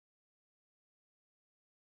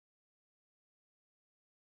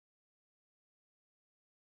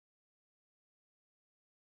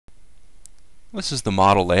This is the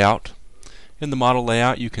model layout. In the model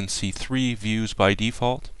layout you can see three views by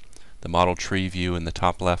default: the model tree view in the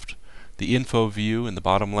top left, the info view in the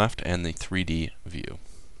bottom left, and the 3D view.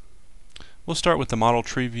 We'll start with the model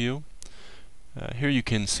tree view. Here you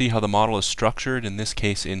can see how the model is structured, in this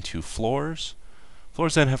case into floors.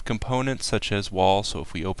 Floors then have components such as walls, so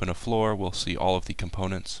if we open a floor we'll see all of the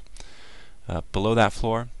components below that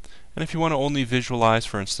floor. And if you want to only visualize,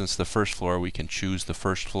 for instance, the first floor, we can choose the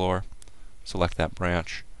first floor, select that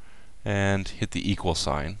branch, and hit the equal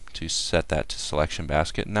sign to set that to selection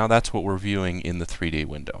basket. Now that's what we're viewing in the 3D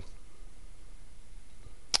window.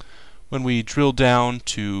 When we drill down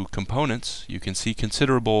to components, you can see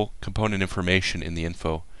considerable component information in the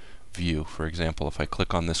info view. For example, if I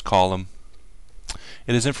click on this column,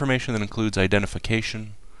 it is information that includes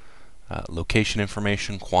identification, location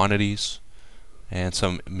information, quantities, and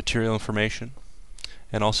some material information,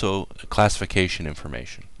 and also classification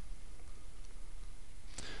information.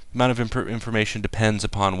 The amount of information depends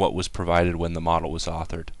upon what was provided when the model was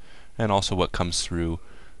authored, and also what comes through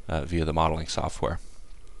via the modeling software.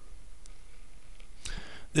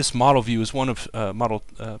 This model view is one of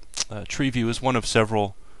tree view is one of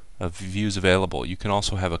several views available. You can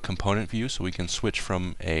also have a component view, so we can switch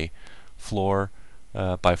from a floor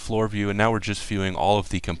by floor view, and now we're just viewing all of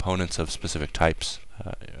the components of specific types,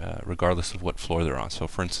 regardless of what floor they're on. So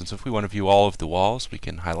for instance, if we want to view all of the walls, we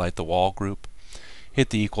can highlight the wall group,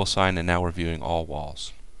 hit the equal sign, and now we're viewing all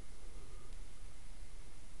walls.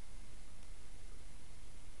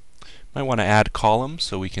 Might want to add columns,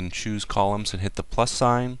 so we can choose columns and hit the plus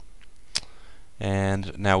sign,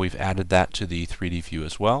 and now we've added that to the 3D view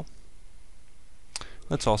as well.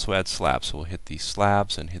 Let's also add slabs, so we'll hit the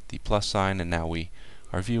slabs and hit the plus sign, and now we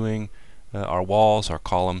are viewing our walls, our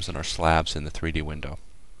columns, and our slabs in the 3D window.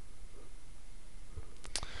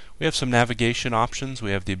 We have some navigation options.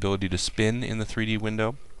 We have the ability to spin in the 3D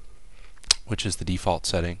window, which is the default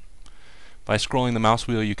setting. By scrolling the mouse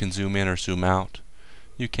wheel you can zoom in or zoom out.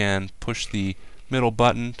 You can push the middle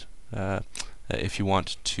button if you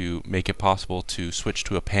want to make it possible to switch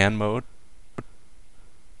to a pan mode.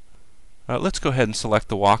 Let's go ahead and select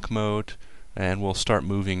the walk mode, and we'll start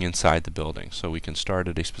moving inside the building. So we can start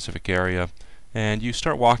at a specific area, and you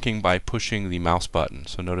start walking by pushing the mouse button.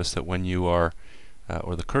 So notice that when you are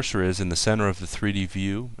or the cursor is in the center of the 3D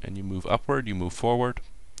view and you move upward, you move forward.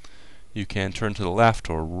 You can turn to the left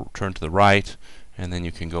or turn to the right, and then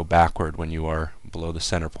you can go backward when you are below the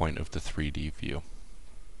center point of the 3D view.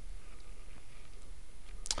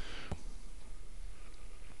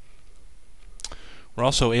 We're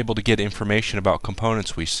also able to get information about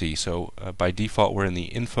components we see. So by default we're in the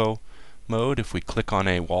info mode. If we click on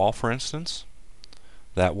a wall, for instance,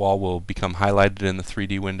 that wall will become highlighted in the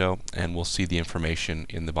 3D window, and we'll see the information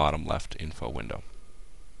in the bottom left info window.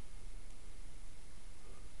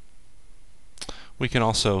 We can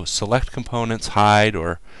also select components, hide,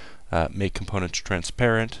 or make components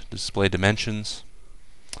transparent, display dimensions.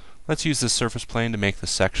 Let's use this surface plane to make the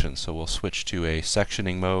section, so we'll switch to a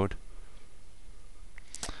sectioning mode.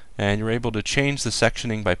 And you're able to change the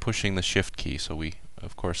sectioning by pushing the shift key. So we,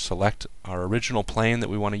 of course, select our original plane that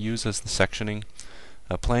we want to use as the sectioning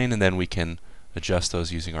plane, and then we can adjust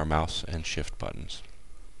those using our mouse and shift buttons.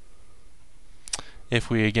 If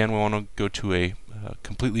we again want to go to a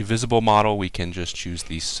completely visible model, we can just choose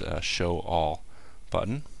the Show All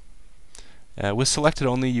button. With Selected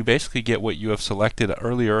Only, you basically get what you have selected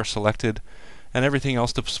earlier selected, and everything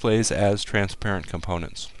else displays as transparent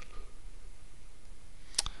components.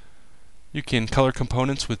 You can color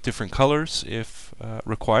components with different colors if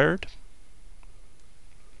required.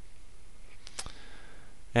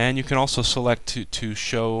 And you can also select to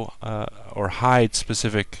show or hide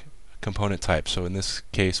specific component types. So in this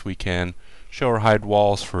case we can show or hide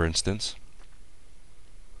walls, for instance.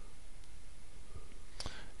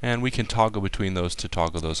 And we can toggle between those to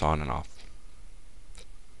toggle those on and off.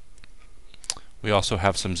 We also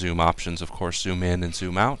have some zoom options, of course, zoom in and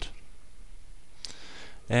zoom out.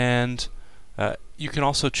 And you can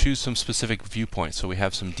also choose some specific viewpoints. So we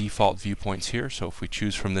have some default viewpoints here. So if we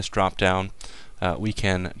choose from this drop down, we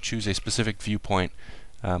can choose a specific viewpoint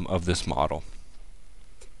of this model.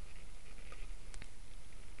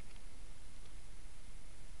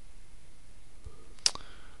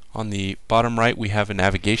 On the bottom right we have a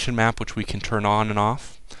navigation map which we can turn on and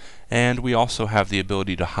off, and we also have the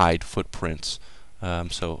ability to hide footprints.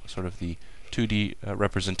 So sort of the 2D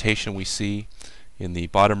representation we see in the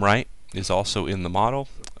bottom right is also in the model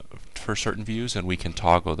for certain views, and we can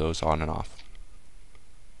toggle those on and off.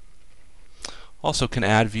 Also can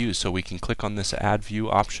add views, so we can click on this Add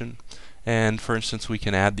View option, and for instance we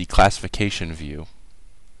can add the classification view.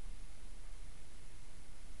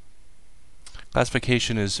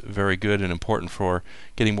 Classification is very good and important for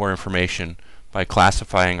getting more information by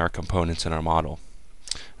classifying our components in our model.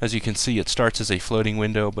 As you can see, it starts as a floating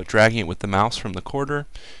window, but dragging it with the mouse from the corner,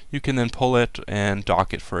 you can then pull it and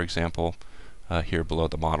dock it, for example, here below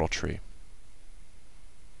the model tree.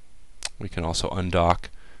 We can also undock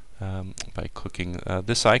by clicking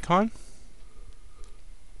this icon.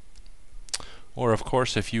 Or, of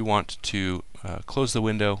course, if you want to close the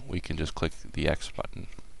window, we can just click the X button.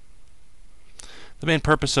 The main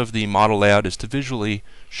purpose of the model layout is to visually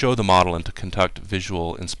show the model and to conduct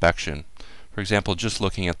visual inspection. For example, just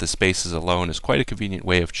looking at the spaces alone is quite a convenient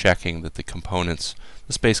way of checking that the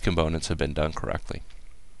space components have been done correctly.